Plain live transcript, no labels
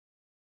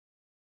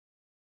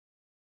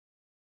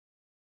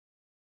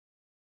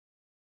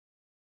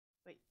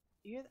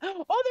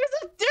Oh,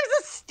 there's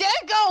a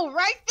stego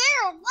right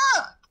there.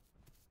 Look.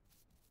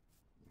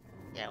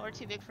 Yeah, we're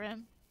too big for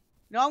him.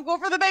 No, I'm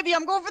going for the baby.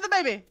 I'm going for the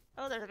baby.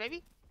 Oh, there's a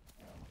baby?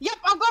 Yep,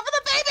 I'm going for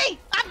the baby.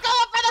 I'm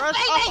going for the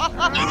baby.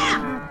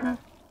 Yeah.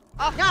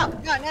 Oh.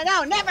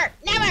 No, never.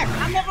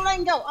 I'm never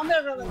letting go. I'm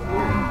never letting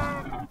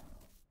go.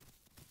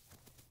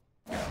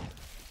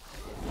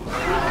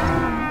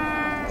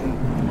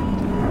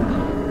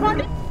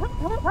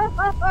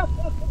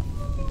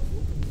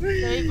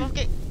 Did we both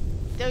get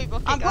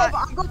I'm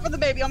going for the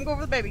baby. I'm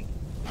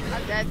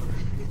dead.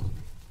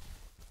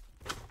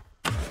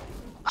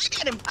 I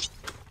got him.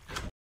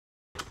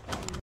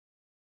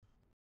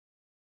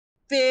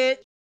 Bitch.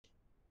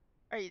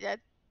 Are you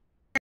dead?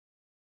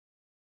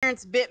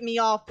 Parents bit me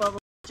off of a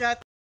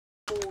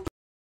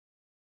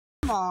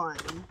Come on.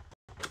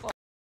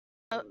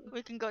 Well,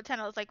 we can go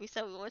Tenos like we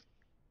said we would.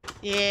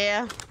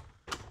 Yeah.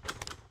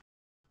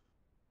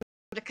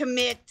 To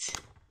commit.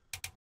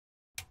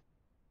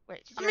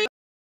 Wait,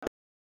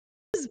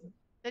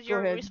 did you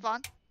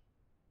respawn?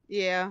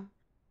 Yeah.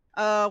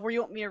 Where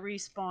you want me to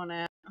respawn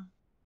at?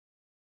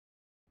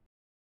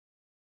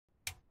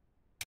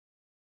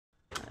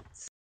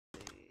 Let's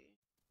see.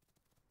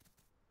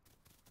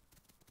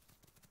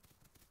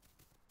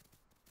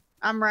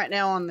 I'm right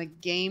now on the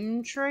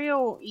game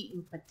trail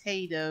eating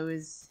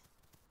potatoes.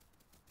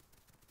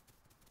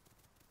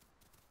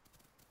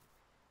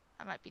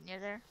 I might be near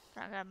there.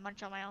 I'm gonna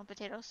munch on my own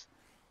potatoes.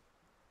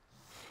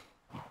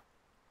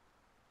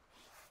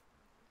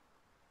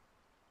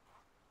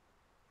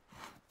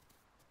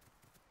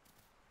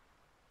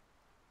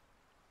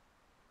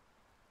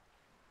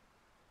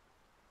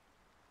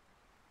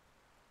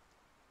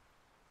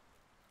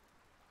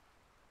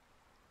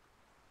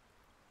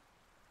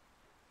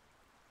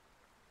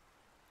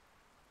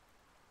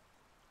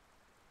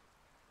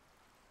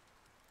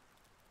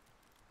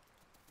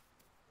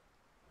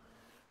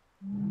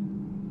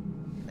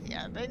 But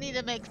yeah, they need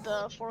to make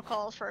the 4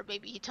 calls for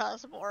baby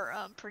Hitas more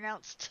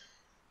pronounced.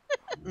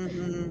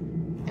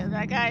 Because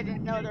that guy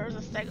didn't know there was a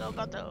stego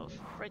about to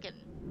freaking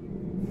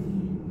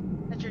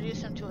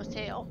introduce him to his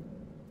tail.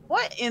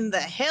 What in the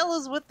hell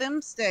is with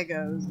them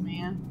stegos,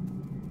 man?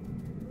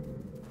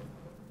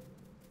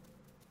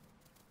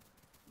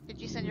 Did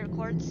you send your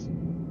cords?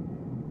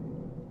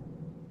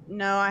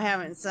 No, I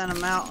haven't sent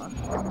them out.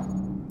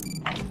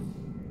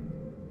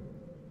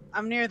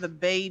 I'm near the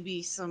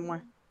baby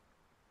somewhere.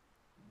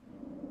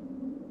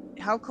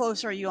 How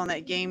close are you on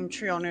that game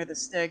trail near the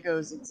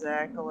stegos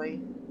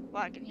exactly?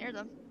 Well, I can hear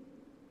them.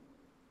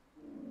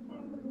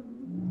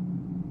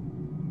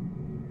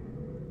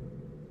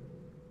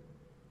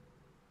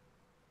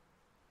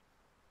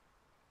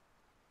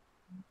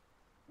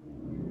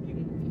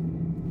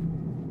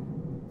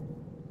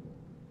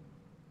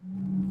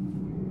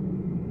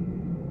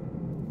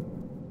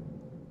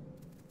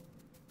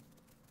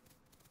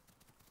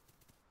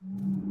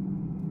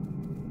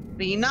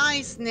 Be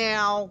nice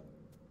now.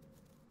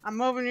 I'm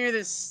over near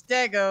this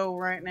stego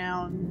right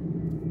now.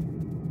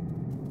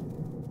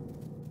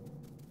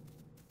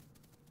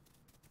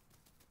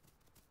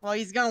 Well,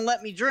 he's gonna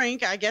let me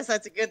drink. I guess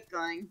that's a good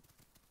thing.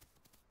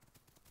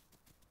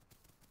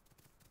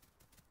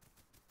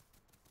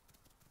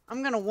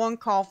 I'm gonna 1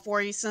 call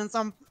for you since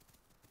I'm...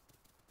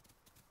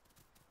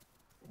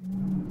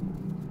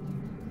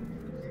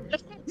 Oh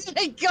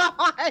my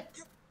god!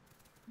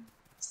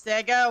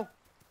 Stego.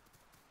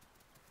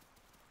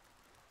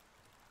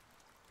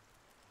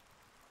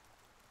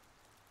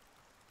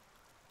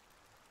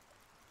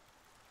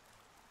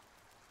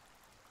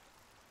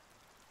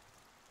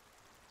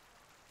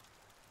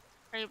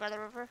 Are you by the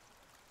river?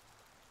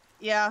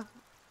 Yeah.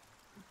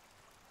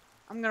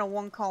 I'm gonna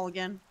 1 call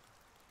again.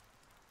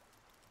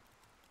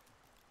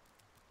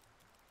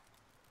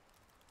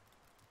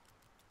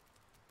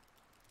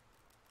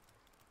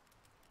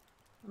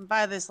 I'm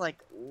by this,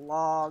 like,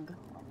 log.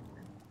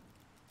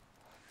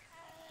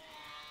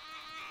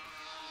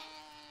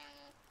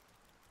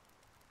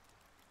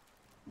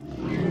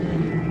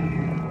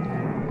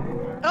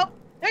 Oh,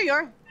 there you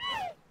are.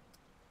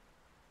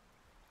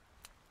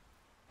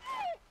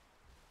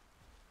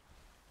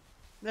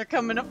 They're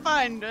coming to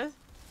find us.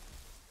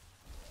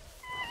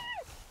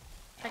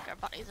 I think our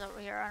buddy's over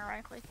here,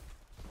 ironically.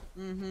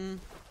 Mm-hmm.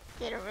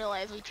 They didn't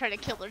realize we tried to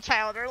kill their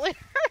child earlier.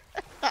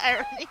 The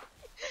irony.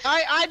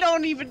 I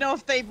don't even know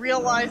if they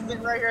realized it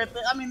right here.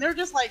 I mean, they're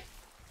just like...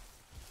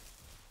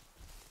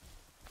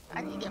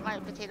 I need to get my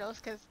potatoes,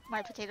 because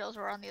my potatoes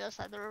were on the other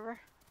side of the river.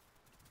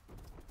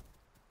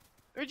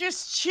 They're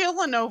just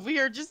chilling over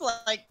here, just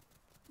like,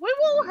 we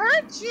won't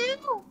hurt you.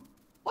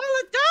 We'll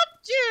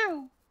adopt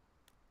you.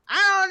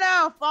 I don't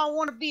know if I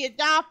want to be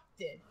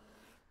adopted.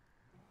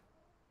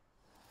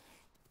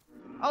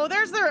 Oh,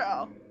 there's their...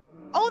 I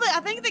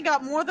think they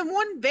got more than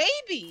 1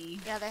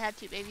 baby. Yeah, they had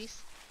 2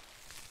 babies.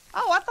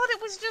 Oh, I thought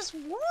it was just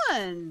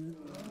 1.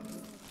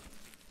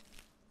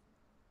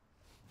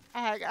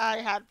 I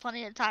had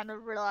plenty of time to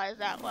realize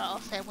that while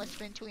sandwiched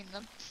between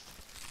them.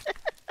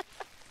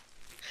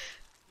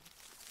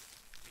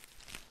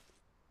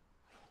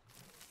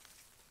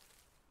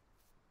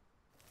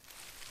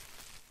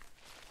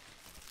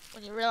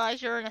 When you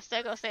realize you're in a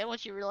stego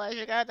sandwich, you realize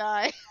you're gonna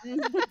die.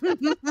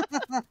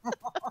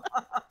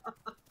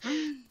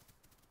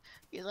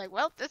 He's like,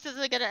 well, this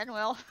isn't gonna end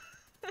well.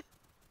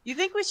 You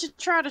think we should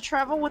try to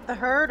travel with the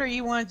herd, or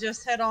you want to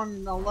just head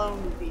on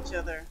alone with each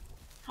other?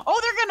 Oh,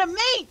 they're gonna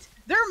mate!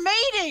 They're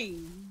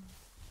mating!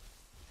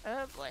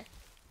 Oh boy.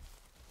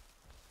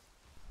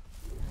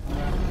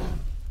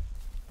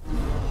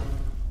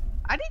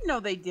 I didn't know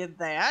they did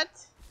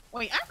that.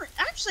 Wait,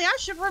 actually, I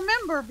should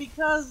remember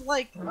because,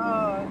 like,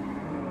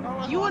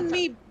 you and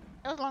me. It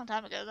was a long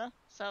time ago, though,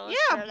 so it's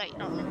Yeah. fair that you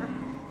don't remember.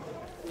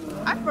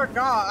 I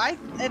forgot.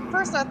 At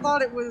first I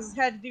thought it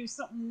had to do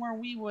something where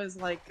we was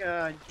like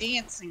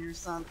dancing or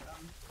something.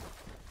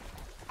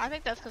 I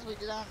think that's because we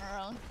do that on our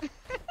own. You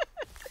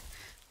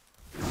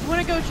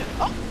wanna go?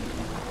 Oh,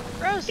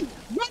 Rose!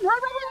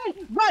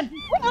 Run!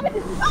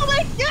 Oh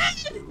my god!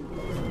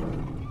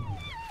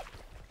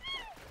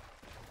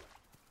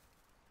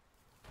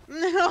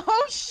 No,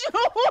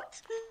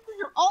 shoot!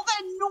 All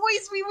that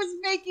noise we was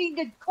making,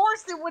 of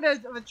course it would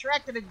have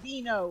attracted a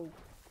dino.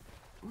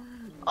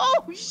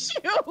 Oh,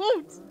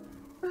 shoot!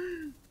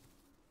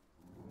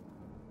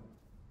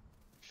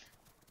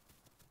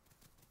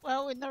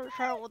 Well, we've never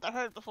traveled with a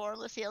herd before.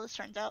 Let's see how this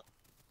turns out.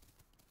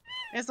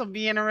 This will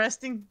be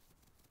interesting.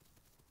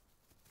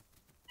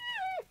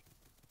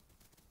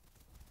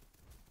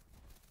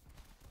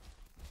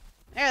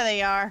 There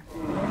they are.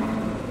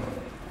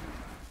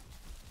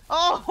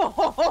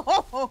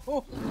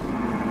 Oh!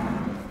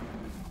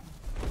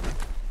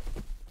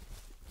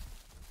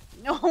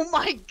 Oh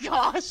my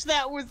gosh,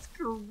 that was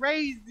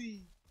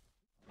crazy.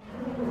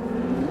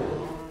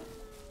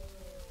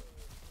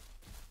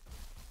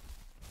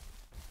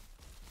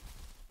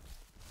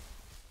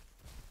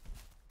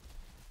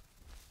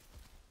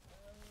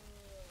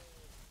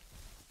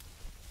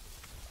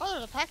 Oh,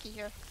 there's a packy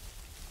here.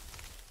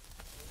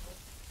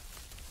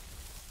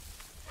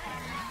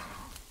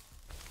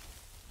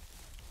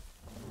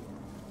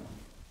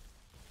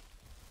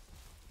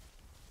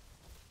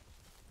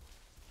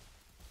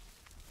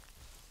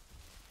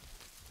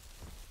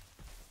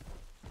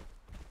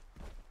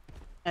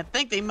 I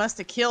think they must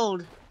have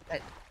killed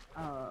that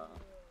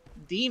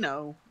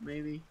Dino,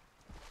 maybe.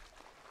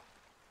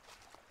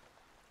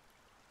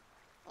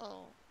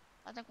 Oh,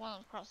 I think one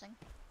was crossing.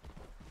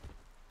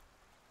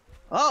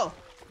 Oh,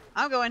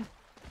 I'm going.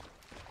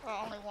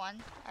 Well, only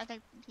one. I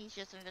think he's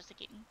just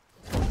investigating.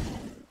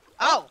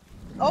 Oh,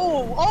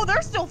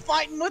 they're still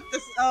fighting with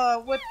this,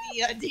 with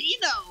the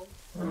Dino.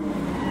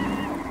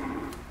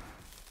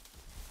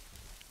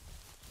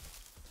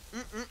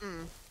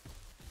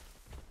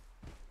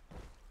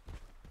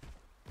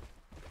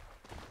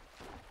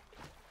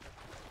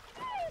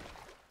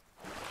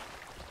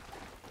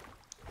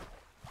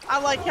 I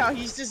like how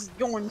he's just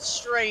going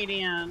straight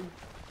in.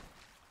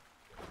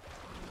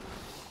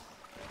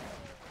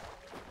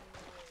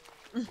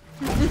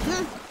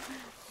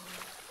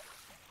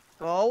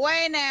 Go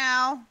away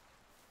now.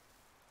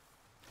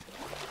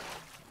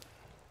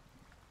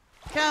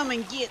 Come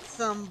and get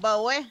some,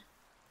 boy.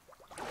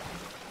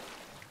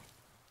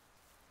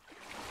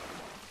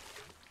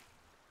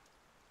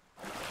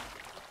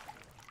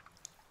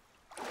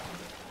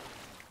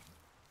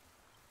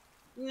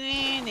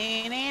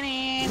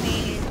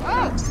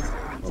 Oh!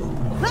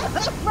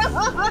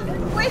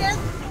 Wait,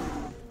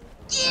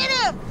 get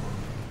him!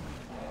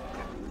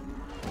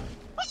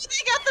 Oh,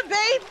 they got the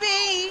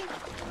baby!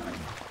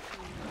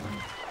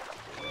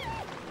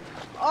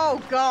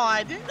 Oh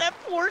god, that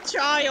poor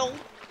child.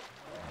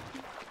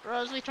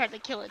 Rose, we tried to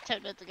kill it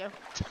 10 minutes ago.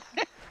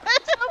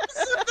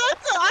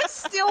 I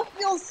still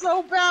feel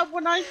so bad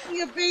when I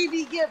see a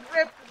baby get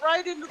ripped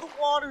right into the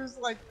waters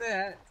like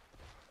that.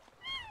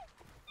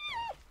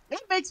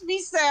 It makes me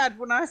sad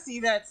when I see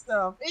that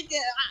stuff.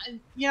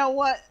 You know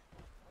what?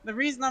 The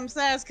reason I'm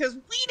sad is because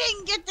we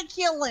didn't get to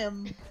kill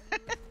him.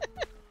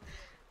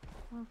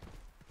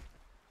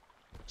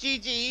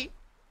 GG.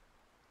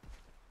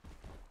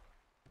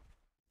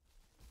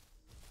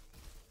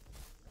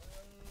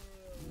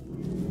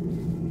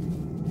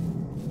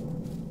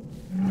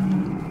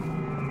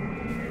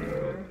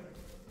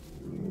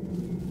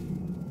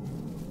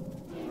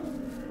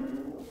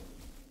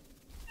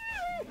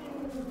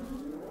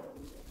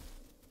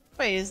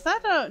 Wait, is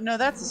that a... No,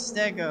 that's a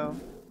stego.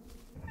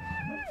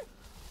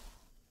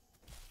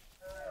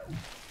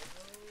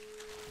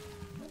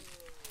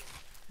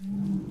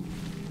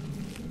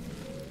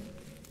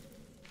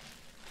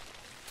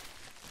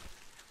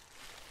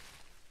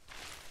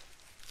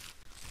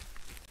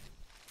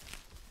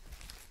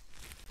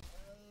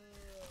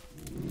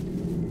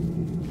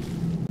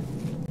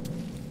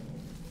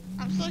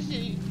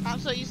 I'm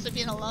so used to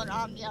being alone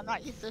Omni, I'm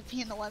not used to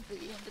being the one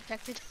being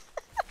detected.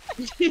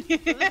 That's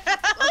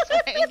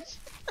strange.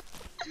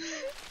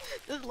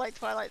 This is like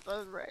Twilight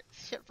Zone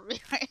shit for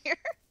me right here.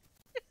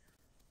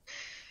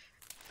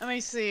 Let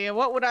me see,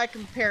 what would I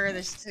compare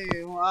this to?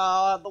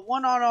 The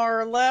one on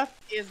our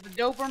left is the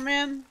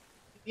Doberman,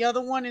 the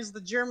other one is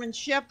the German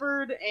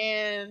Shepherd,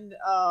 and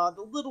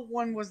the little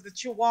one was the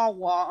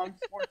Chihuahua,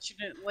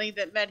 unfortunately,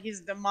 that met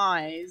his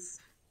demise.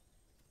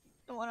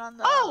 The one on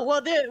the.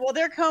 Oh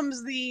there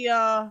comes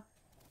the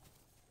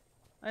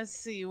let's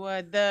see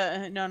what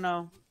the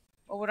no.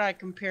 What would I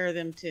compare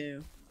them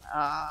to?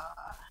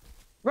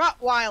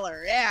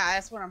 Rottweiler. Yeah,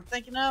 that's what I'm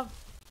thinking of.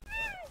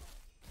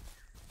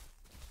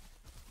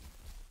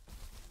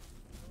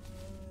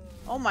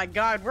 Oh my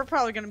god, we're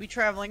probably going to be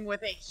traveling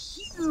with a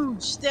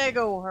huge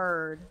stego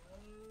herd.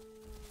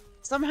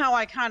 Somehow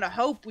I kind of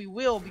hope we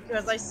will,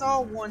 because I saw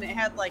one that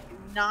had like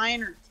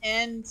 9 or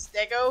 10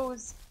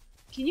 stegos.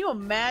 Can you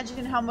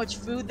imagine how much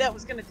food that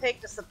was going to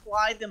take to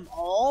supply them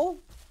all?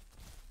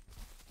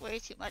 Way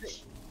too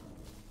much.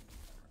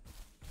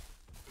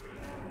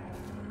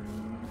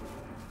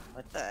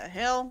 What the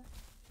hell?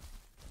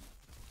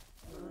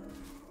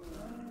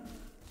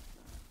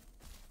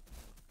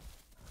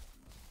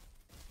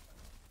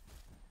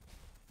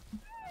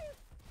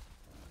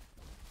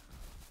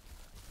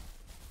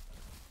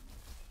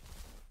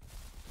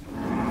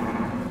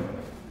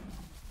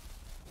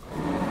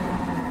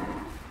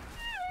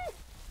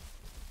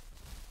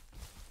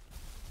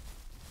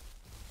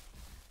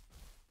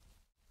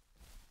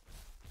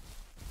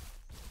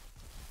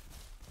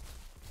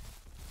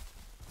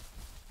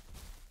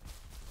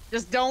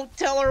 Just don't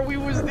tell her we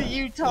was the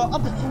Utah.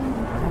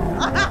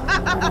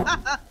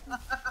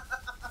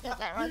 Yeah,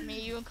 that reminds me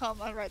of you and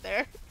Coma right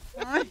there.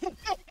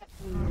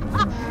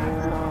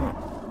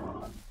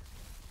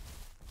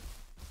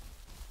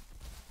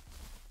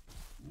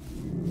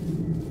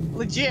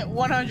 Legit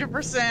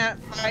 100%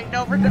 fighting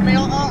over the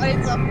mail. Oh,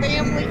 it's a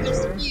family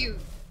dispute.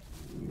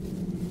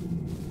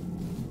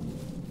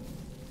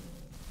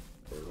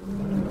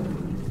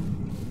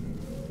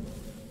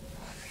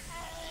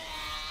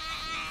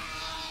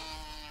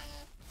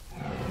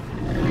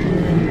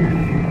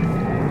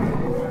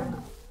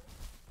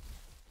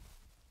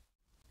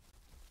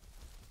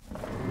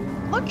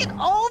 Look at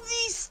all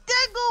these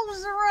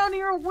stegos around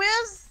here,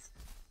 Wiz.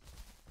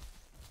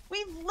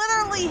 We've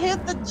literally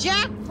hit the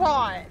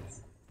jackpot.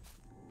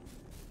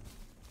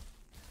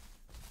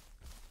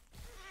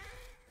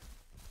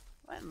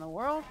 What in the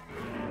world?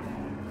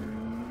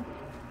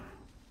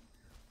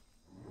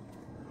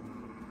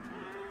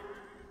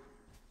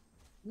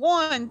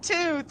 One,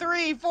 two,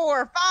 three,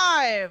 4,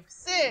 5,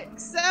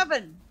 6,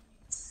 7.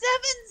 7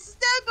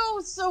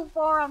 stegos so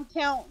far I'm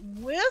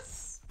counting,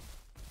 Wiz.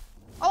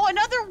 Oh,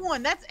 another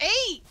one. That's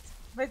 8.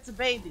 But it's a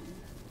baby.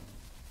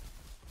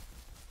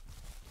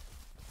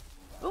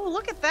 Oh,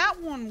 look at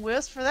that one,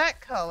 Wisp, for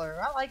that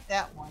color. I like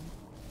that one.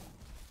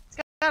 It's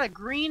got a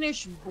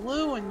greenish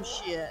blue and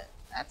shit.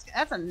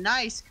 That's a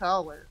nice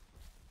color.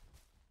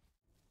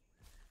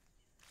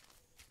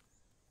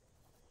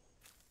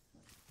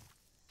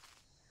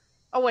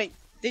 Oh, wait.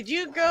 Did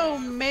you go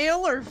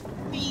male or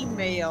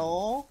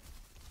female?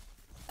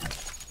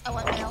 I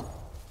went male.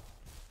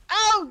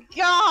 Oh,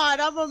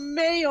 God, I'm a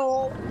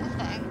male. That's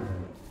fine.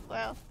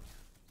 Well,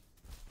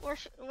 we're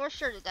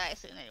sure to die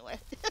soon anyway.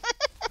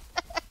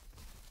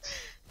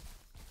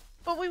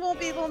 But we won't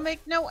be able to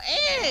make no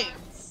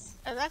eggs.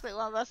 Exactly,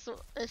 one of us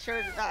is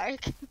sure to die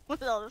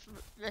with all this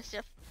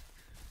mischief.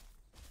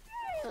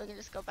 So we can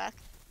just go back.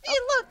 Hey,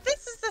 look,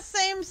 this is the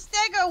same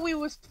stego we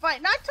was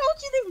fighting. I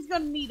told you they was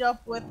gonna meet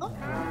up with them.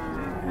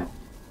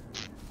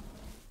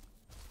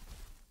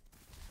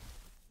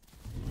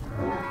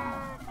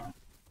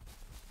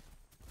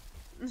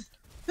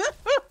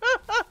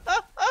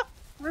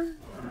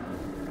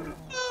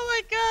 Oh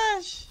my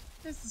gosh,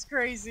 this is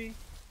crazy.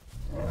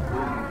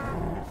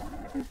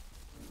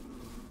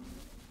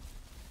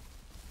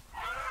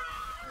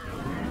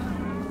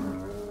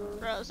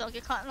 Bros, don't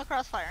get caught in the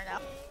crossfire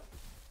now.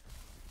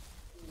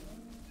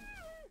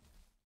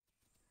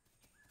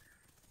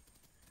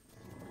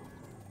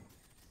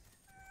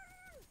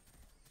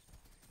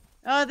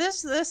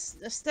 This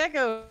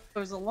stego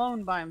is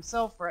alone by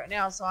himself right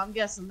now, so I'm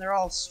guessing they're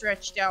all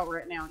stretched out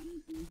right now and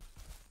eating.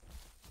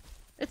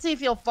 Let's see if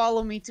he'll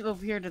follow me to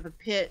over here to the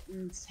pit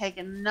and take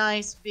a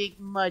nice big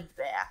mud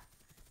bath.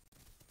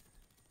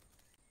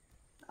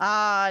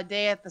 Ah,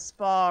 day at the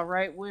spa,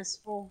 right,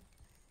 Wistful?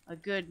 A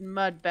good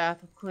mud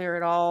bath will clear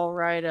it all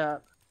right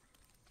up.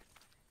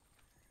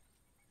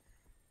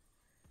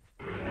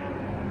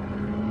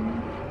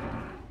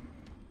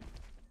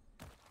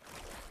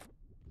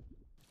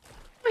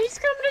 He's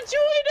coming to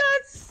join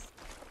us!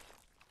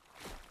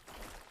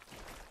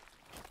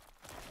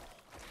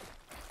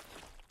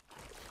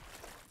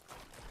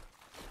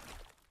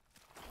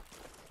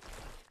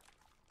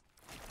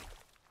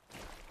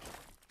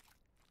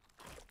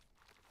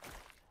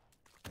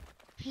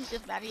 He's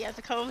just mad he has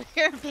to come over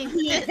here and be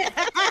Yeah.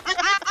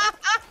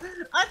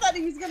 I thought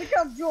he was gonna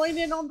come join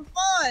in on the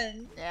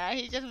fun. Yeah,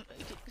 he's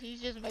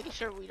just making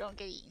sure we don't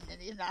get eaten,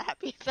 and he's not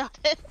happy about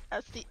it.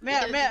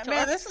 Man,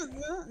 this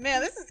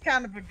is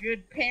kind of a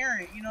good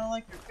parent, you know,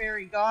 like your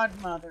fairy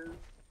godmother.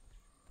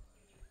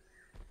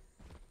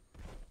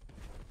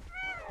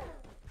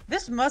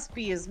 This must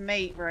be his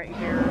mate right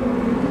here,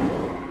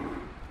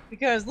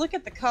 because look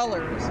at the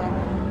colors.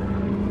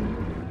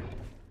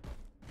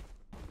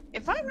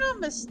 If I'm not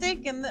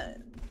mistaken,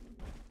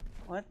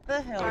 what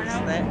the hell is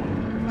that?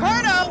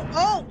 Carno!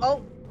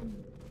 Oh!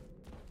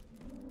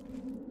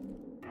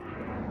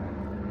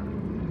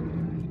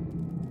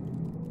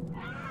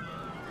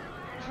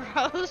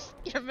 Rose,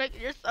 you're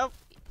making yourself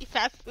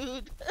fast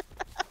food.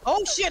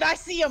 Oh shit, I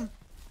see him!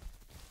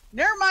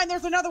 Never mind,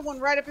 there's another one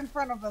right up in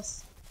front of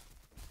us.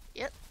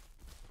 Yep.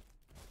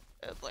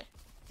 Oh boy.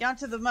 Down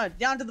to the mud,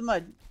 down to the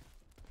mud.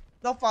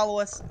 They'll follow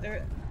us.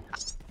 They're...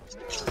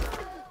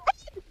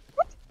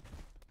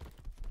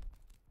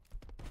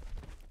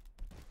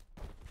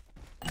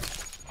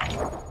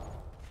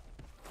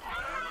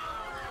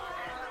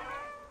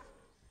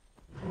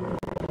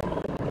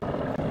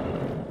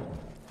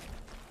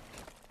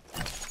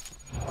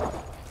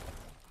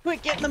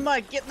 Quick, get in the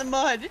mud, get in the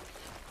mud.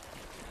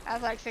 I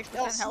have like 6%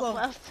 Oh, health slow.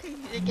 left. He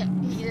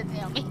didn't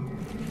nail me.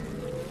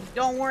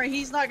 Don't worry,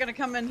 he's not gonna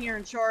come in here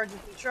and charge.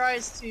 If he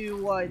tries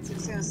to, it's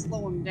just gonna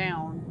slow him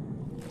down.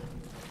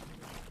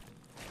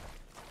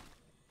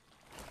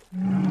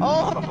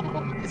 Oh,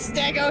 the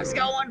stego's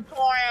going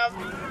for him.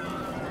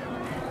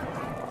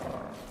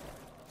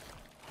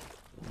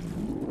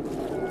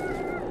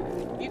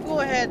 You go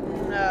ahead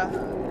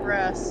and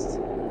rest.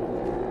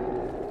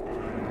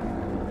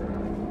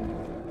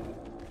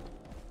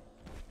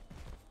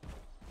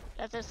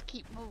 Let's just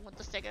keep moving with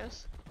the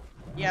stegos.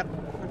 Yep,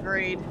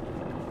 agreed.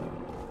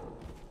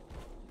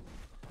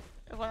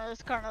 If one of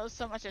those carnos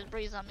so much as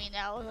breathes on me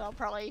now, I'll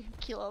probably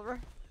keel over.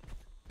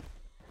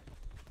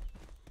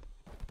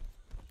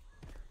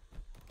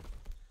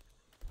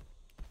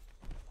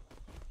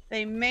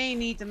 They may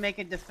need to make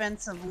a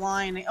defensive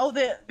line. Oh,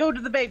 go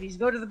to the babies.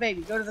 Go to the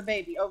baby. Go to the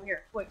baby. Over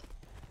here, quick.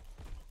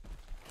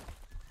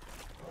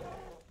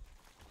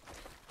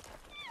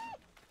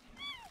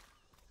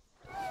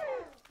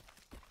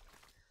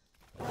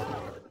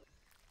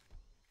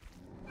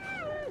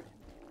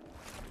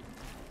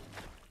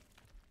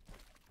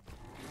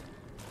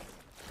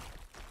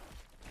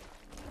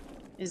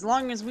 As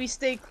long as we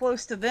stay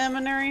close to them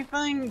and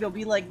everything, they'll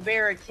be like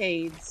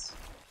barricades.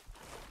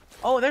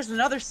 Oh, there's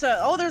another set.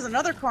 Oh, there's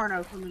another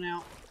carno coming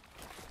out.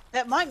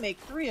 That might make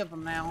 3 of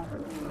them now.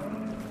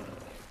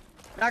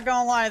 Not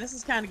gonna lie, this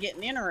is kind of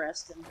getting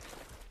interesting.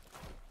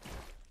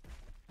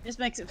 This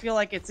makes it feel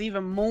like it's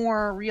even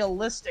more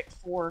realistic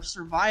for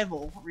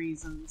survival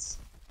reasons.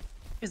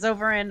 Because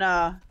over in,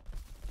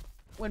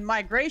 when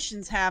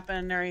migrations happen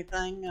and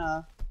everything,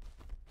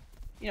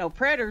 you know,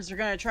 predators are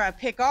gonna try to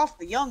pick off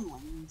the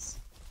younglings.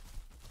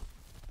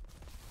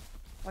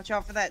 Watch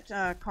out for that,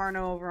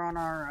 carno over on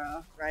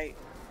our, right.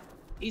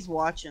 He's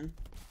watching.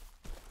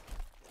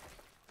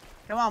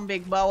 Come on,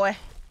 big boy.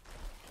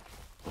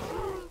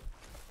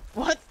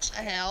 What the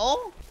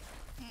hell?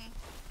 I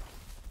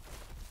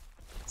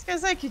was gonna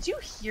say, could you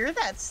hear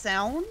that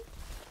sound?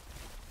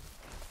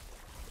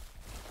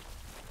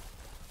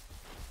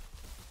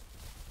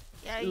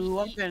 Yeah, Ooh,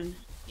 I'm gonna...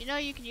 you know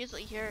you can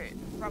usually hear it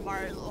from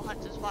our little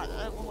hunting spot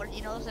when we're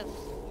Tenos if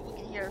we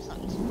can hear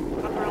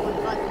something walk around with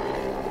the button.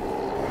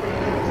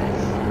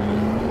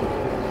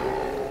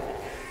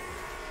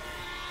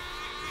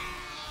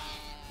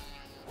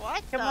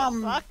 What Come the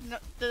on. fuck? No,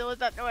 there was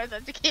that noise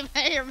that came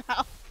out of your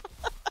mouth.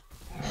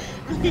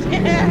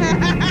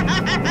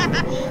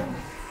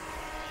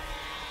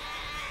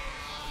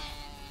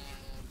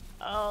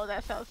 Oh,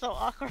 that sounds so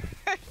awkward.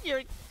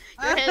 you're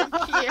hitting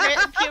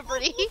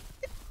puberty.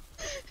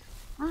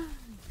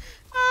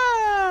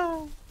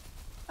 Oh,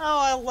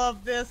 I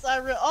love this.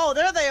 Oh,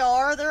 there they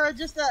are. There are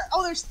just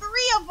oh, there's 3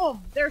 of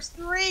them. There's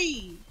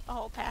 3. A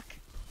whole pack.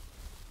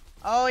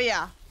 Oh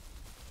yeah.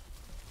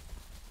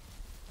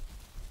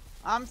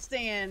 I'm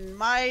staying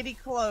mighty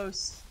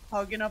close,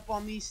 hugging up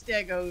on these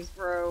stegos,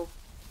 bro.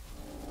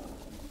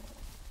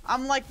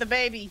 I'm like the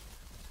baby.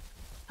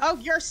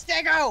 Hug your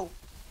stego.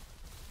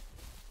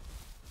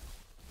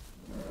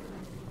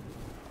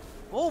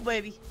 Oh,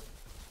 baby.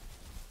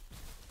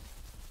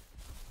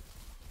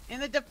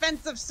 In the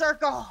defensive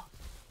circle.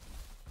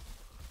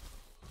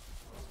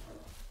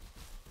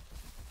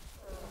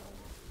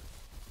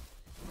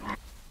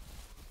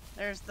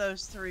 There's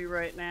those 3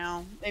 right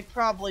now. They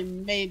probably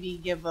maybe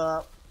give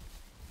up.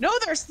 No,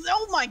 there's...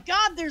 Oh my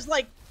god, there's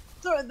like...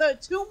 The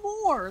 2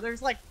 more.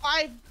 There's like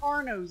 5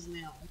 carnos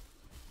now.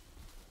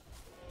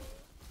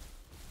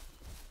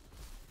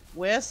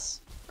 Whis?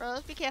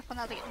 Rose, be careful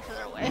not to get into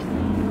their way.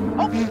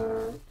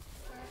 Oh!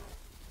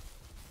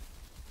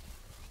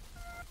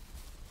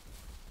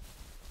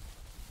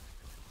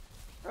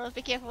 Rose,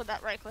 be careful with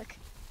that right click.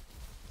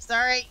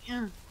 Sorry.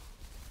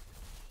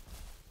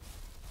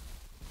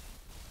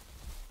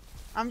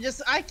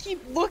 I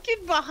keep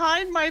looking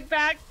behind my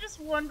back, just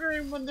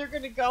wondering when they're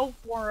gonna go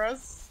for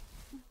us.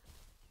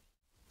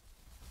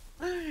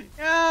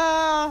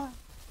 Come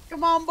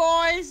on,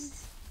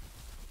 boys.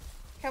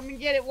 Come and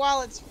get it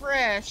while it's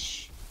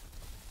fresh.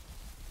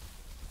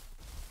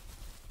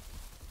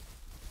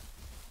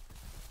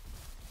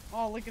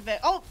 Oh, look at that.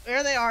 Oh,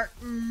 there they are.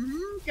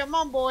 Come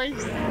on,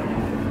 boys.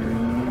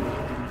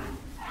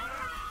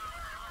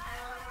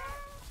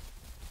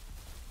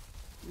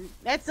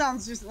 That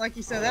sounds just like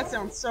you said, that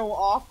sounds so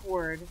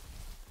awkward.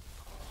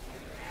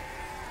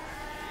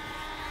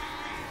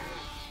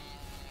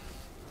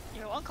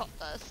 Your one cult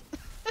does.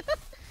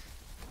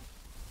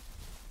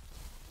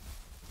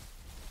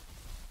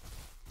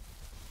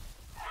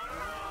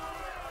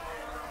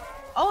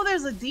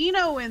 is a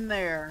dino in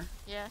there.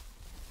 Yeah.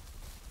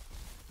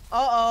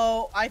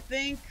 Uh-oh, I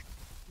think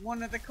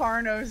one of the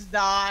carnos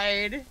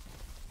died.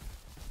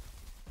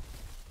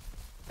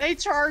 They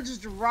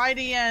charged right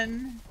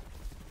in.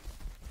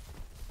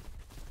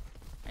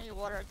 I need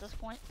water at this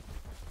point.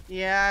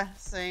 Yeah,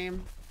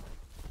 same.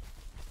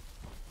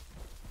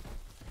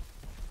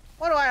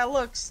 What do I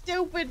look,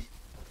 stupid?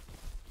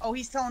 Oh,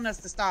 he's telling us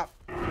to stop.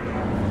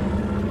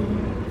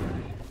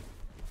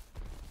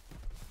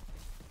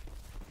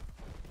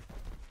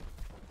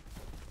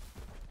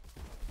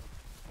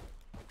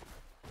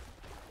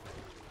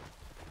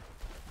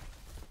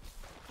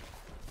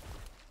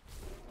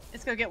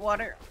 Let's go get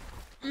water.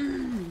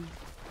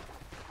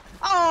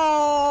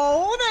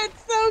 Oh,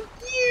 that's so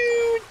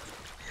cute!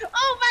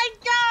 Oh my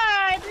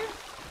god!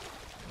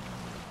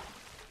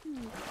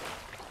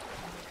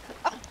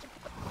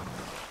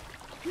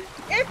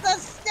 It's a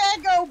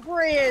stego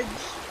bridge!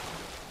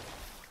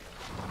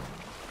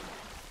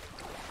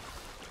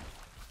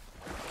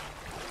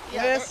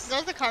 Yeah, Yes.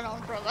 there's a carno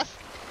in front of us.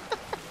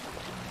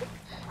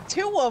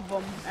 2 of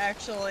them,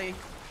 actually.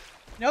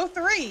 No,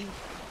 3.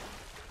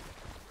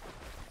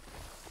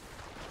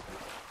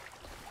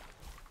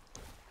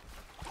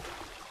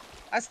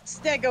 A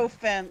stego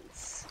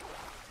fence.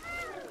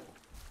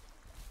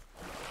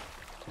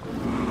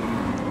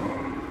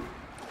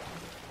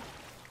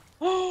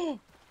 Oh,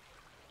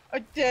 a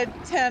dead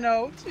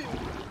Teno too.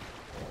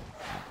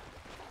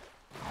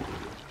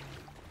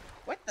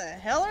 What the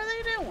hell are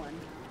they doing?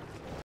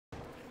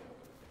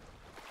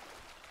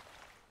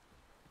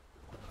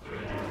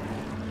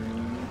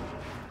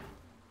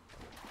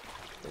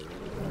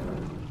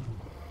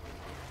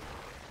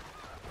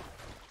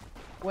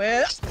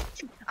 Well,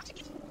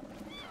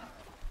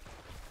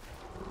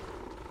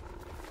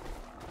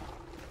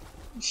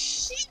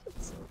 shit!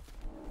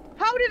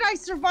 How did I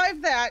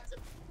survive that?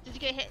 Did you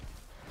get hit?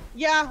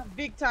 Yeah,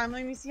 big time.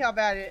 Let me see how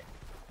bad it.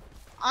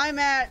 I'm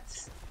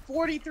at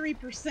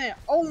 43%.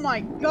 Oh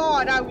my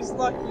god, I was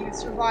lucky to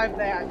survive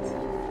that.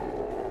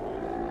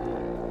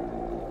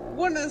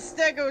 One of the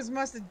stegos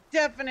must have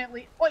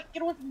definitely... Wait,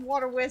 get away from the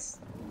water, Whis.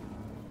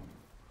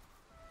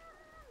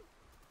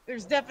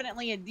 There's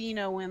definitely a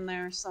dino in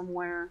there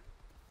somewhere.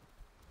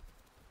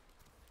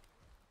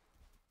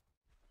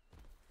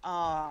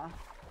 Come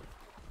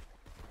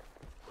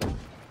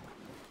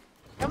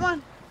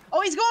on.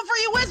 Oh, he's going for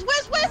you, Whis,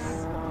 Whis,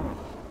 Whis!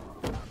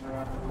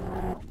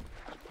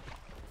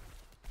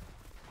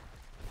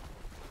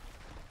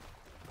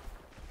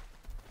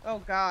 Oh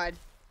god.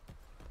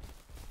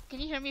 Can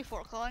you hear me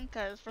fork calling?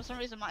 Cause for some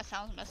reason my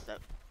sound's messed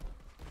up.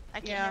 I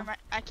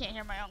can't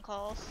hear my own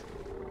calls.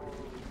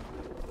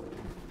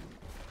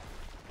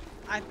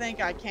 I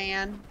think I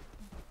can.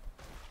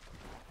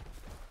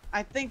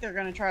 I think they're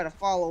gonna try to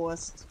follow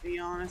us, to be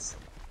honest.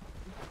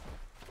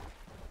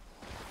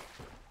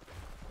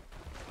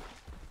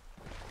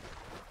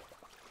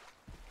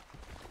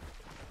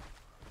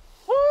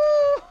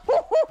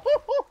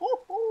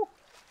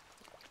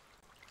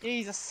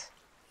 Jesus.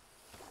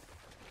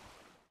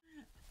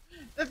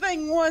 The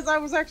thing was, I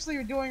was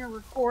actually doing a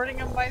recording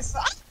of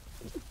myself.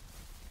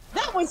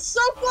 That was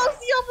so close,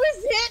 he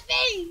almost hit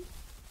me!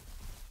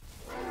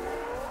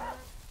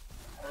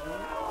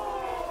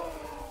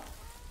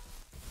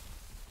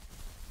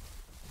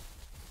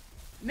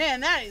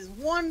 Man, that is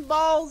one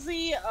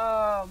ballsy,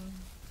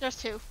 There's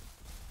 2.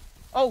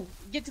 Oh,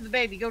 get to the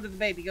baby, go to the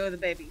baby, go to the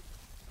baby.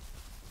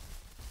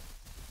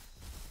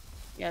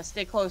 Yeah,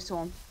 stay close to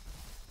him.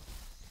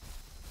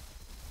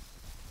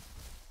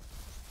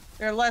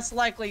 They're less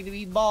likely to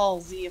be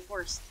ballsy if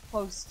we're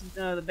close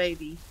to the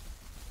baby.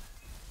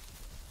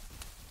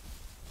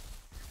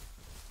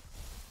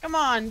 Come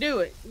on, do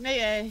it.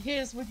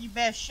 Hit us with your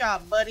best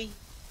shot, buddy.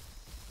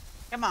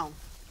 Come on.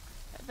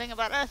 The thing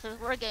about us is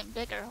we're getting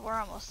bigger. We're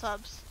almost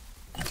subs.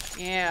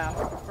 Yeah,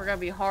 we're gonna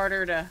be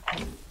harder to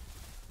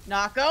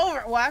knock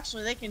over. Well,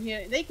 actually, they can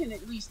hit. They can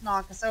at least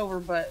knock us over,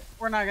 but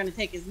we're not gonna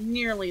take as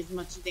nearly as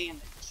much damage.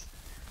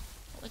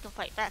 We can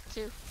fight back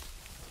too.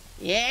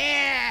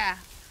 Yeah.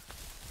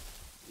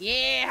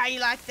 Yeah, how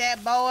you like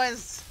that,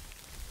 boys?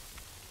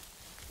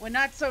 We're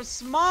not so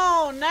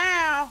small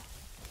now.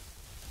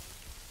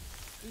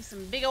 These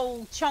some big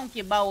old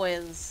chunky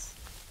boys.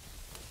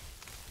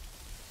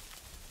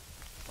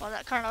 Well,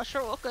 that carno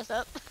sure woke us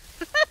up.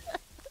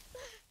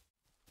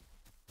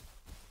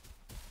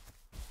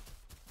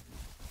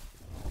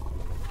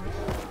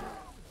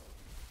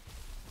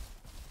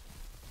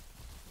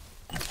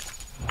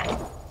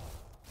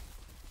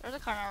 There's a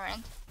carno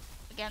around.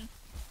 Again.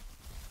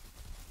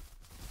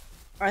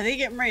 Are they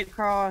getting ready to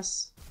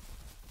cross?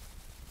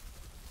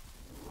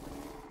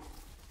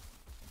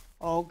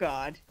 Oh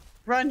god.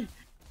 Run!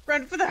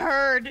 Run for the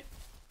herd!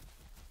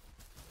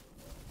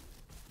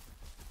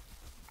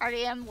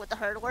 RDM with the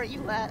herd, where are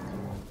you at?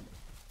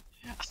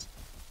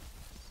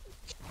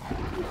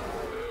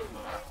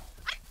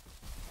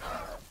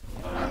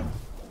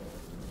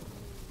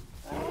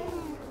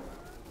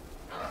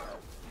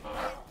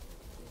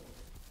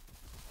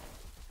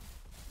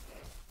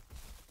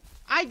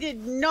 I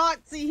did not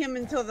see him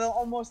until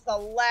almost the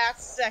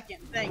last second.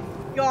 Thank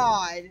you.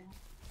 god.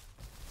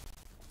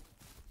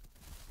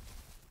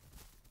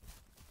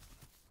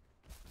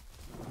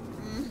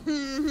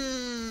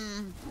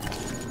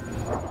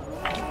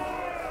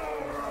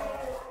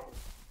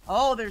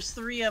 Oh, there's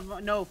 3 of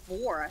them. No,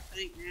 4, I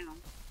think now.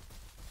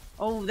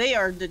 Oh, they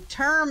are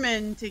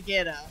determined to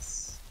get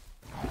us.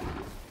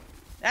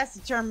 That's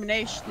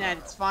determination at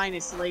its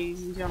finest,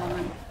 ladies and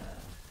gentlemen.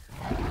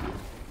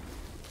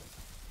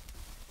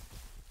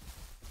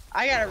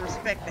 I gotta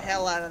respect the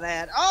hell out of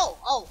that. Oh,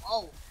 oh,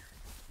 oh.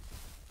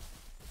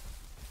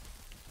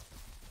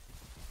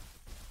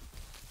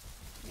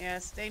 Yeah,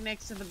 stay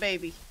next to the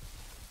baby.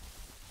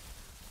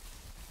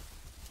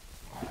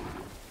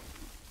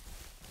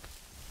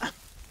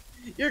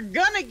 You're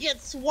gonna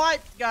get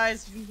swiped,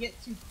 guys, if you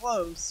get too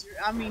close.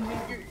 I mean,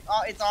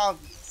 it's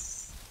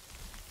obvious.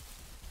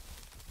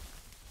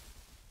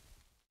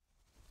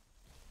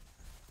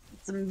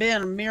 It's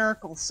been a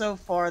miracle so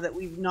far that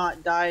we've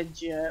not died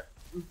yet.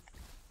 And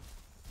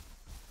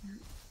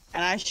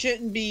I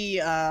shouldn't be,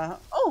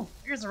 oh,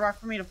 here's a rock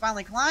for me to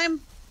finally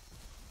climb.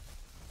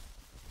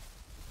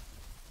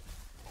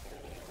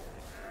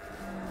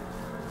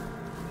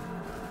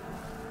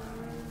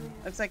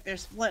 Looks like they're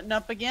splitting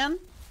up again.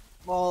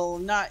 Well,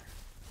 not...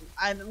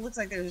 it looks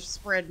like they're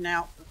spreading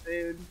out for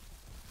food.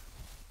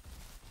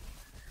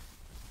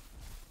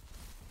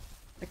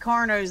 The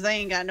carnos, they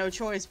ain't got no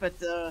choice but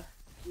to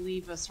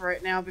leave us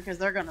right now because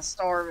they're gonna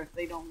starve if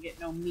they don't get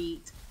no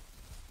meat.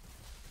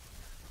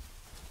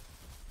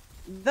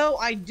 Though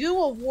I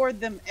do award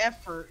them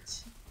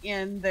effort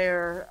in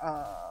their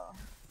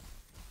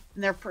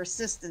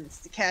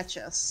persistence to catch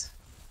us.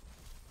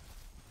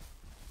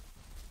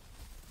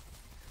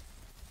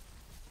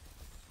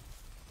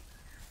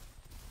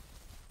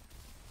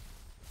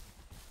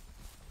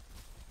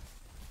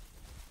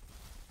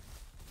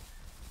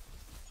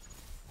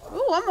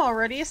 Ooh, I'm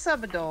already a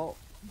sub-adult.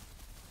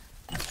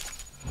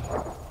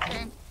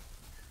 Okay.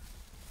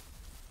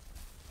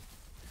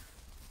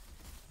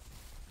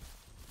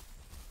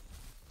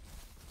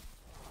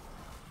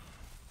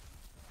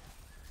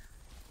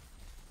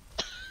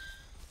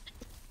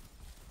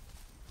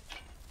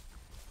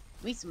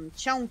 We some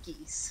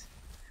chunkies.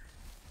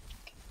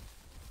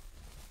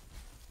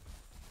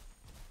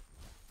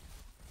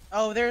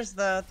 Oh, there's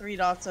the 3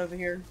 dots over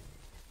here.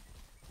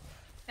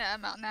 Yeah,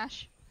 Mountain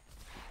Ash.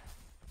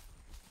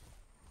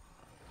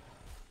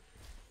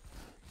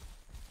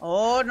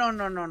 Oh, no,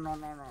 no, no, no,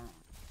 no, no.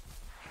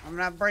 I'm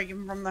not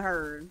breaking from the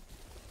herd.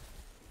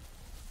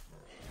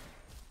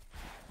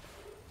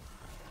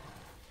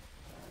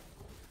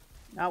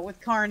 Not with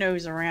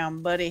carnos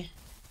around, buddy.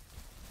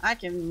 I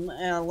can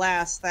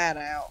last that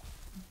out.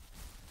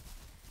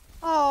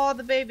 Oh,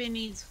 the baby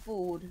needs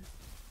food.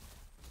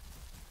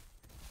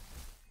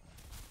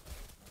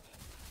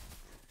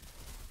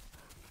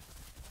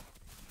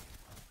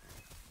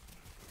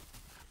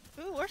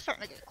 Ooh, we're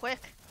starting to get quick.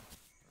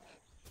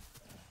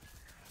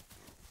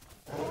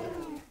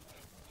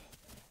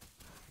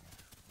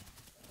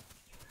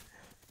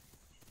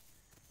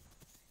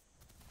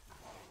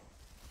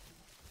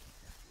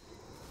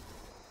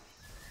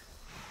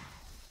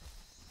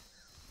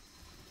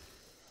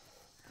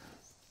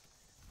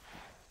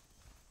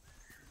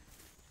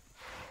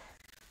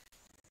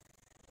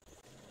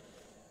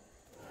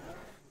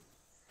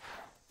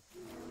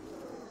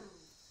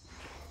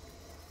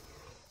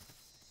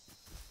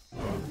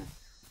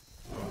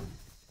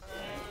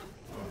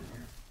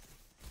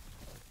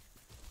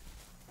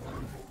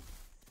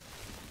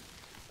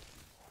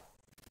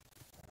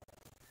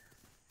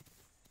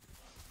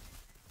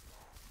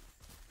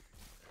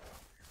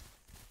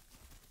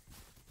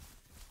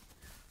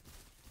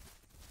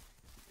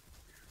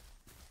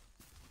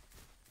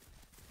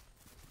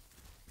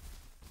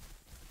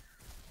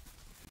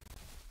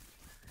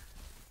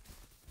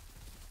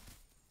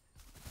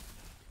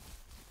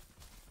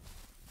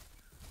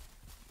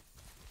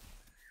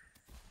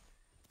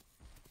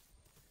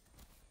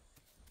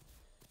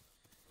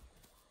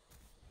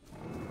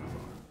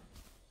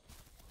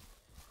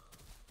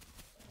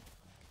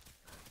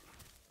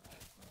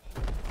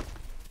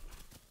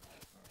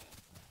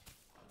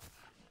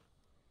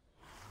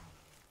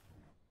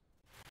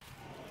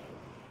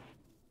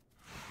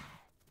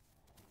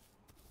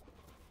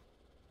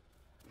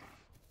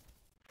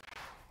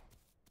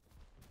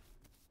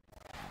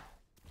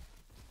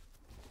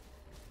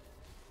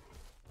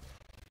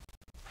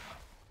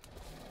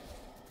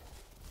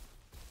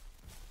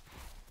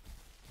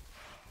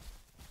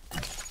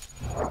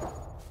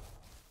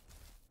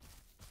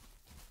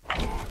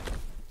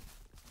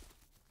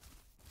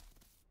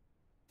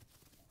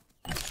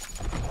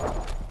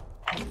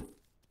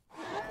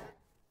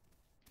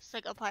 It's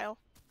like a pile.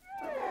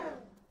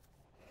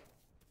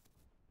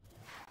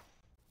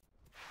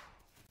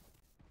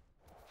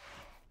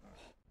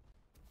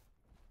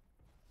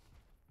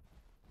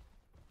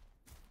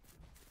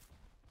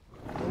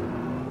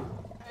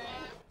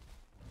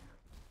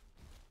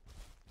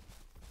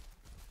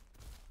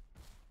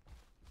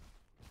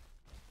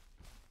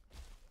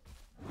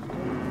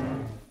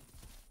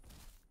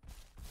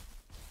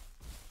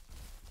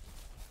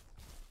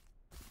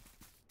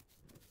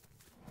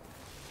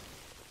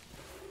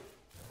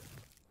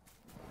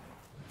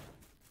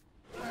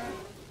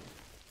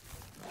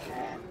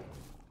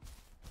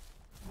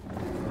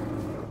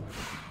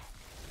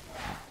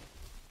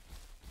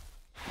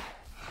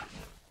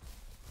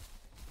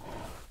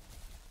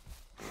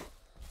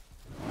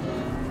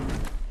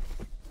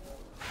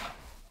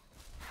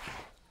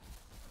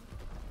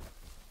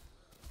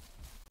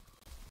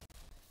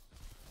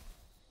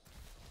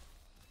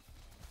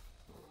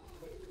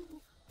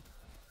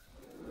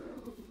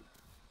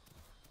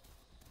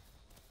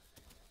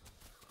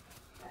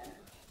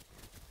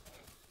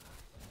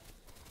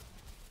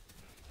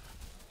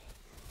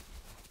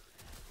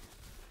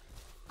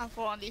 I'm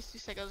full on these two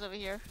stegos over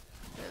here.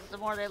 Because the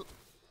more they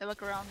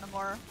look around, the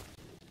more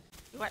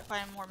you might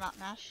find more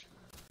mountain ash.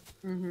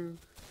 Mm-hmm.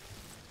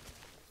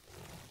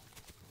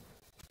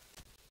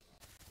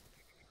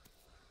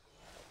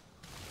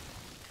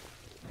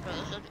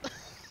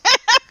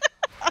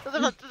 I was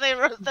about to say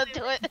roasted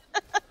to it.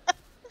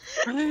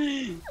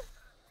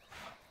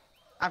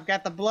 I've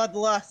got the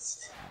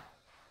bloodlust.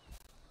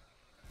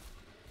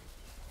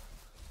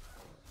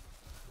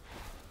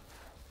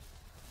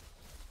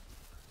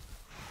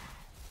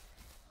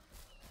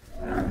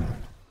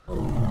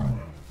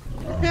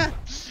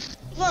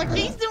 Look,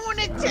 he's doing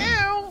it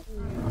too!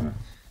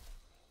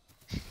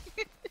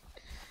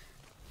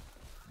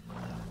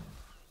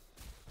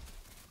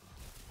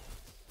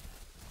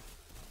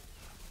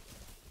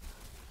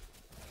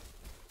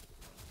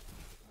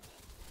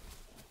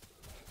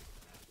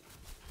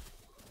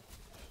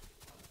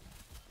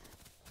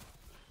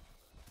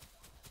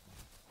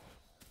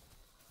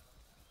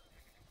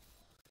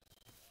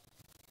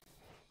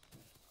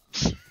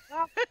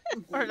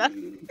 Or not.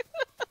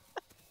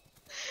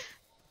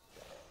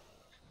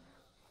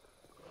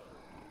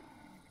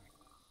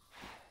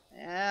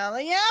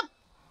 Alley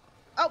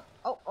up!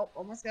 Oh,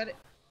 almost got it.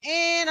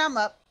 And I'm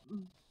up.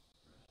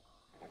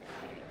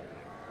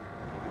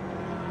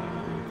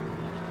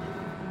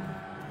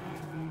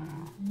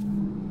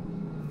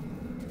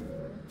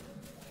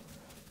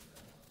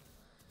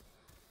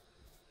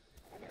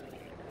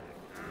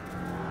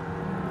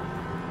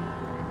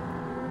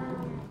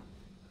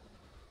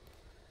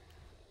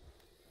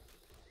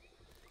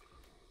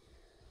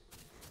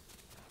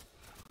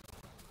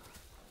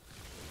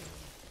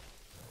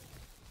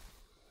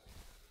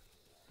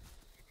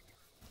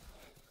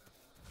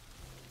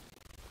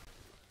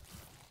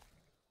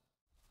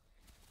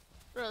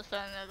 Rose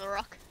fell into the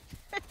rock.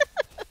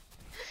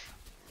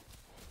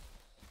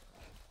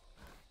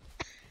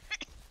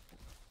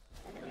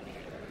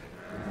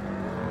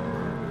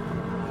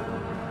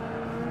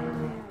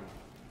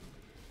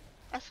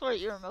 I swear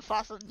you're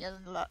Mufasa in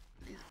the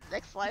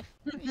next life.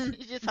 You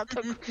just have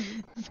to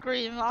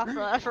scream off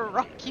whatever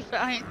rock you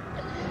find.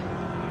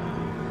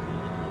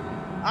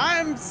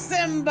 I'm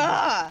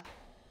Simba!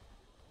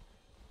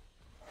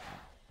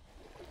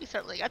 You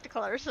certainly got the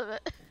colors of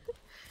it.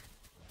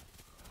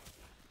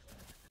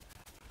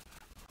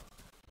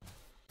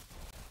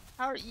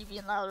 How are you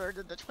being louder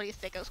than the 20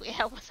 stegos we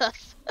have with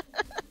us?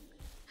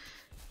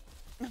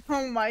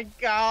 Oh my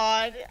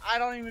god. I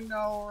don't even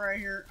know right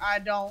here. I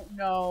don't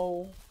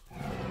know.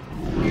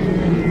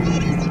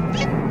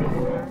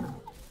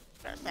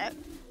 That's that.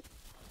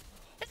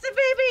 It's a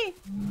baby!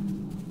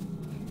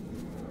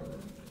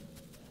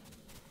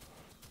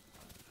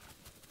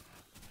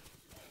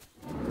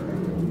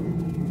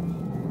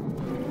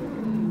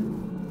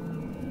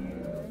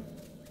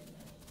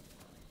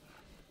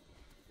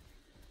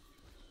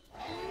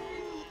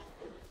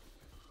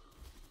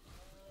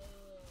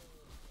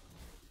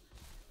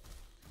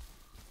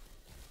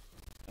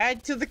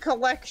 Add to the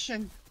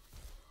collection.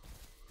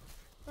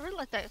 I really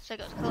like that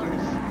stego's colors.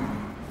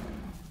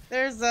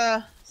 There's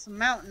some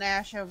mountain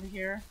ash over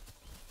here.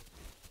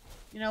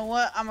 You know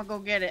what? I'm gonna go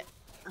get it.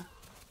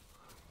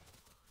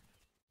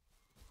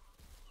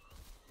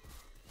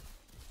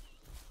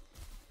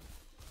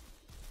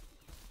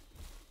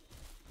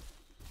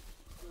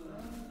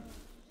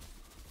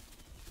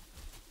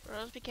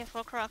 Rose, be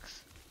careful of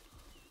crocs.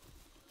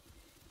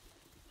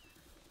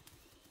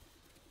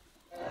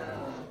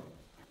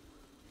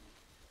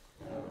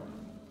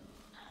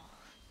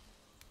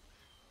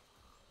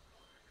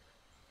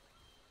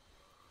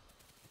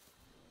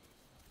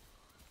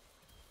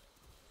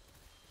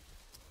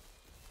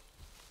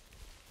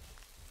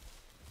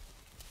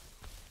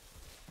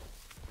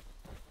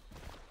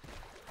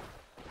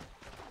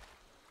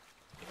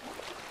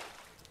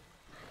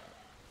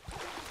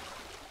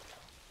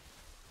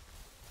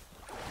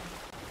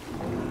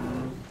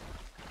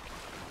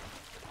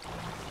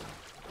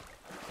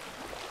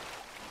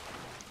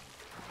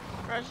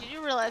 Rose, you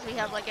do realize we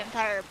have like an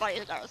entire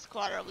bodyguard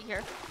squad over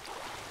here.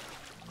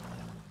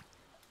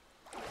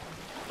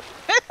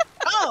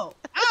 Oh!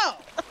 Oh!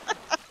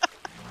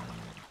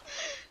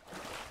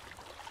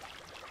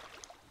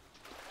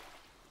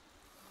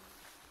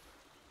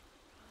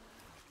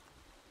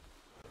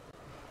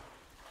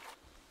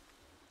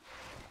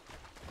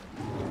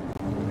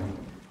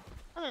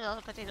 Oh, there's all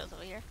the potatoes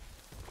over here.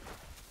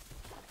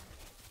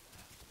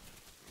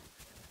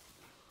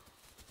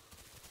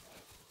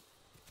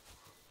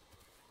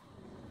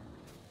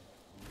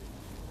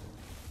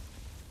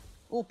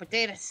 Ooh,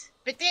 potatoes!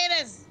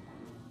 Potatoes!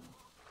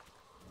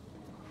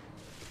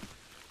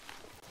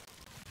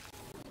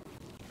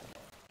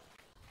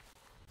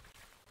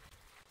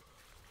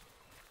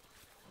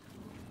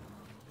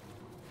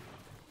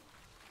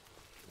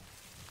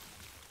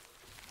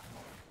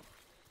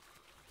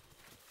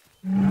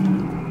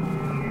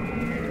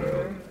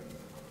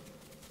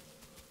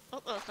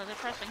 Oh, so they're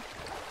pressing.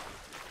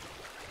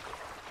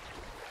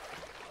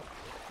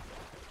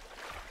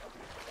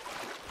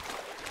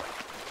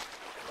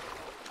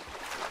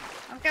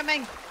 I'm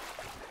coming!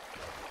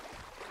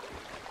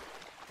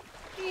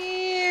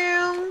 Yeah.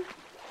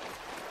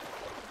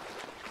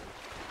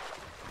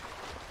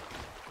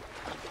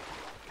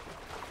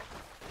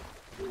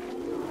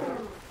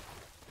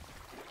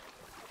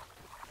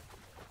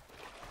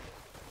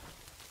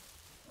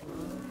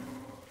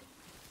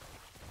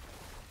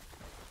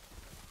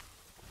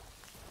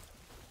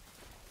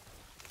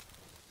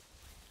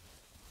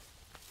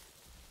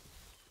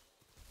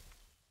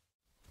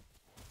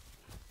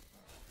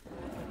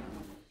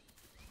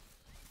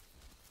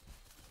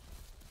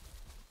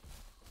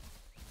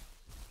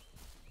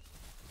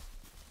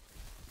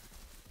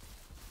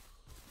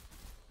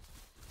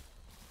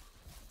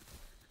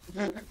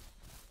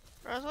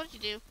 Rose, what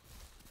did you do?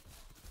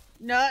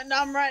 No,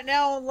 I'm right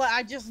now.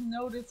 I just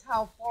noticed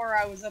how far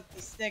I was up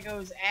the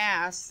stego's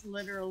ass,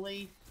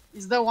 literally,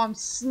 as though I'm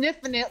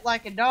sniffing it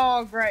like a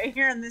dog right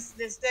here, and this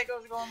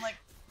stego's going like,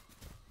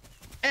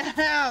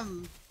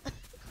 ahem.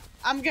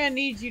 I'm gonna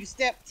need you to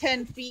step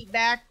 10 feet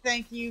back.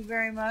 Thank you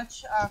very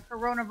much,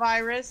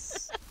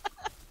 coronavirus.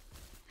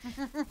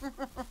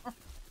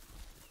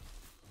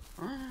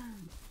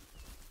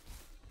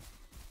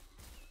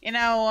 You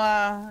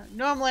know,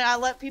 normally I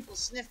let people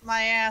sniff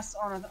my ass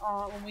on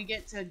when we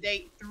get to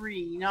date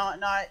 3, not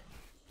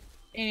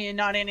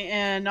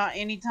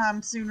any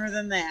time sooner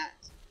than that.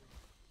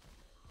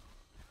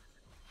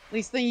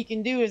 Least thing you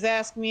can do is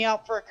ask me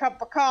out for a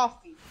cup of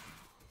coffee.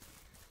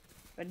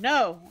 But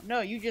no,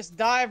 you just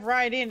dive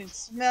right in and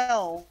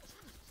smell.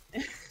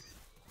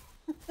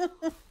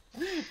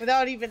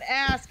 Without even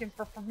asking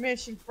for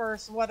permission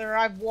first, whether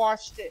I've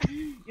washed it,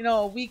 you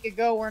know, a week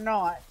ago or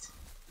not.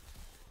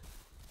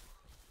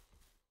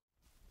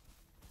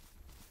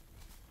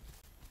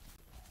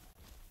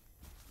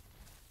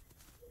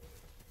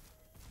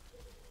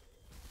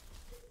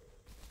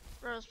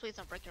 Rose, please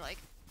don't break your leg.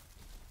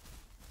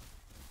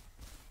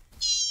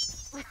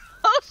 Rose,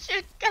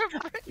 you're gonna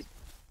break.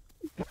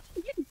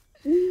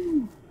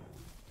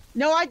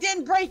 No, I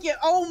didn't break it.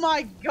 Oh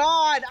my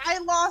god, I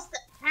lost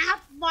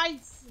half my.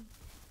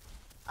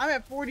 I'm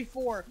at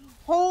 44.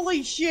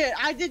 Holy shit,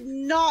 I did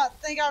not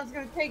think I was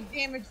gonna take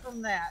damage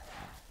from that.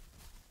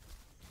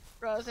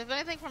 Rose, if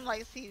anything from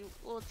Legacy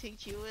will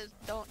teach you is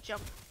don't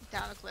jump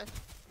down a cliff.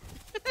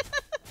 Well,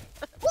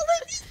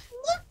 then just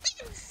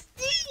look at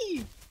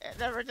Steve! It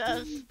never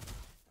does.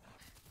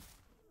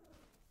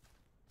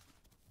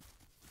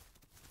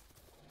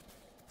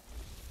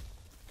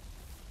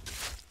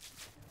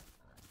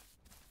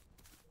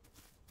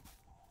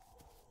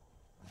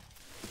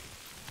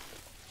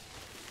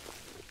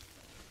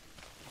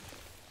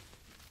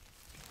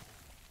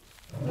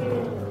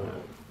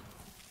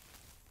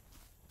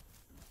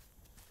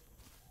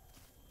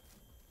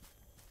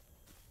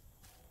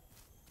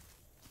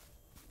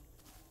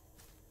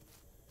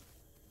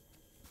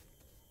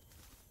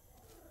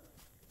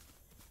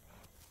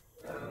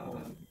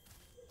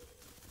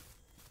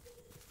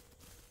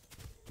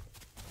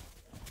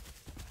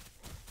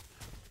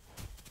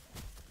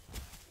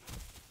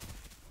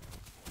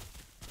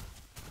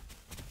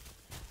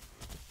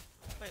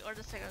 Wait, where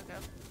does Tego go?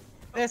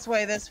 This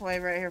way,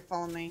 right here,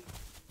 follow me.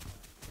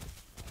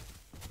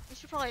 We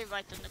should probably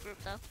invite them in the group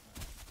though.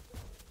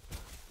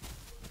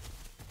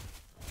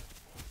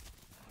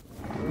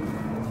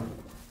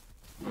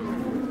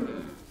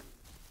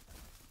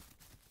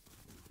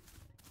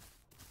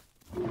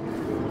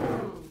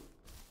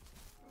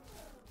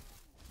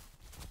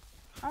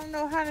 I don't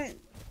know how to...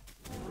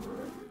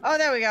 Oh,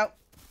 there we go.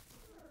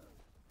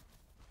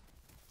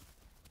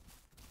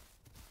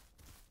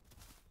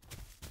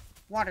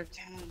 Water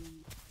tank.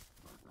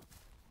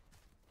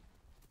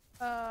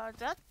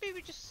 That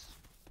baby just...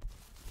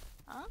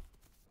 Huh?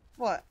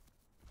 What?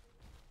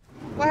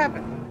 What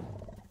happened?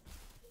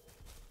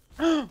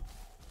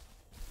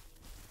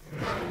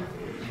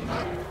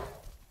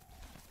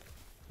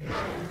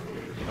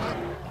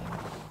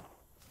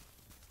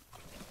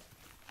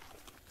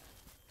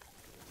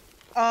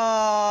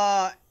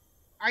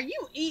 Are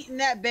you eating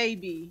that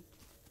baby?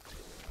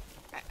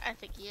 I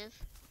think he is.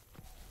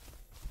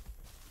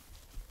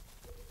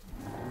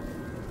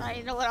 I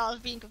didn't know what I was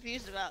being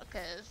confused about,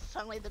 because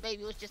suddenly the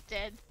baby was just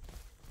dead.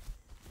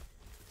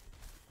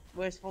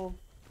 Wistful.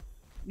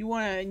 You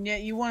wanna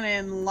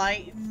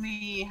enlighten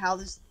me how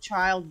this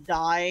child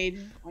died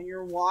on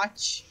your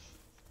watch?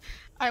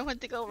 I went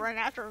to go run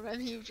after him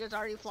and he was just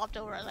already flopped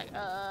over. I was like,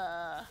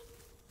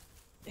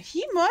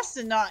 He must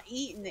have not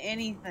eaten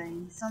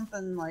anything.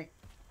 Something like,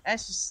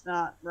 that's just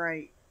not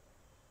right.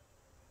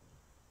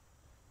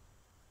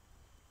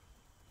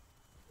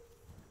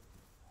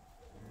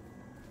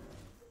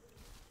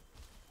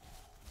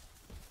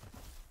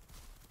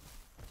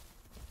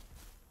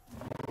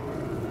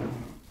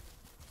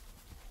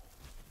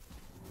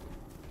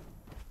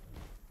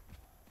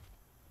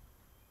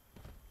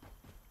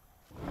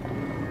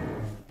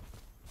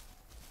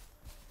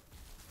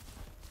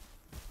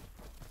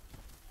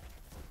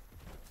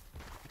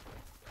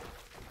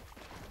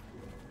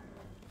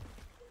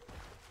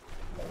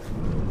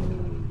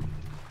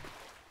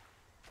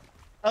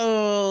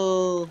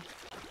 Oh.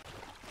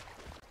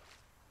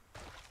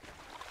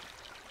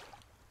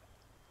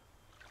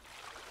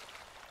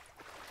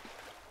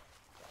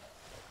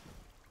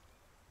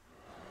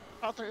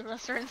 all three of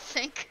us are in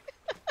sync.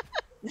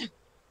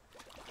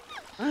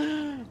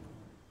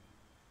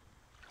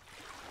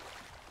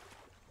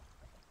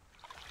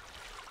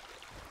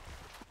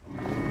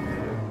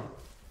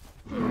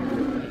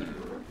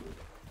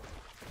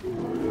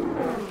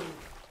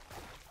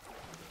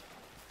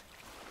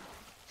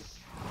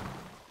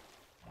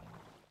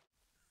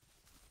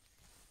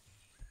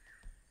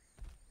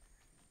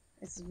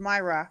 This is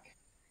my rock.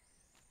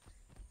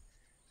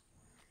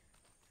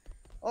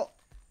 Oh,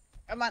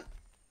 come on.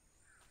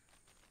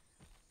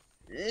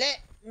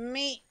 Let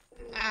me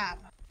up.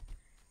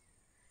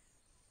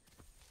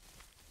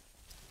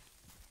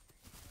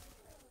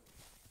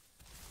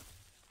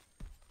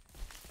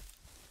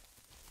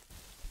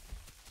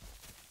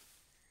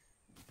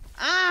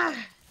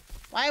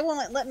 Why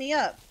won't it let me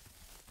up?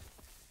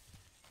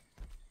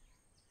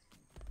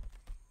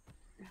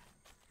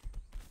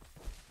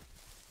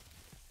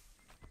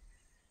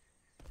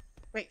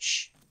 Wait,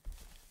 shh.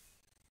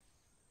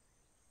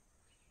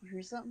 You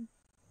hear something?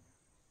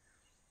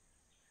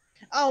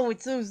 Oh,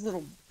 it's those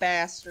little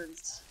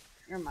bastards.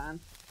 Never mind.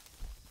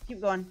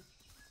 Keep going.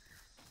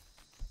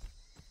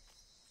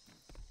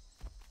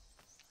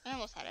 I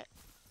almost had it.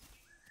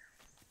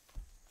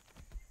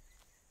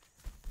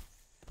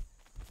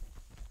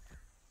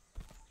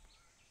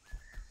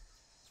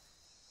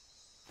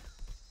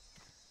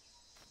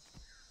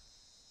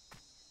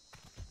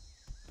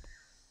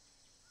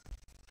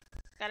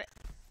 Got it.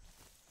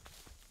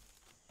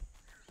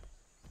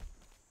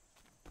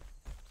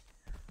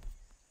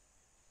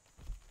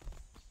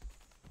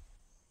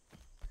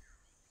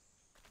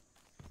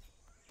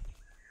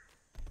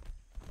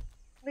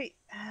 Wait,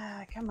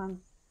 come on.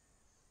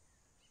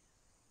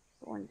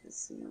 Going to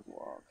see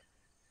walk.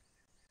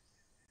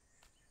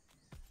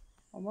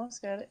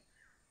 Almost got it.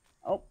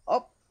 Oh,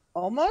 oh,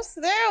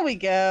 almost. There we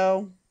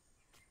go.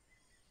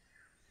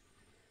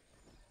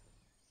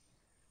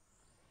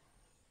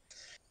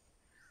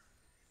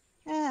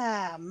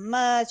 Ah,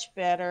 much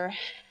better.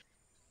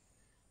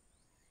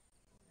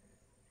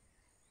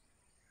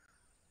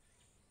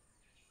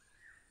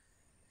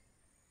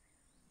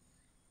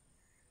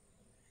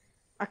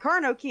 A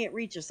carno can't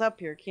reach us up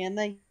here, can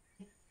they?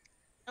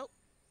 Nope.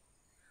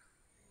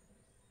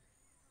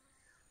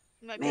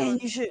 You might be Man, able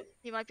to, you should.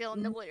 you might be able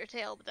to nibble at your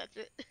tail, but that's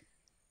it.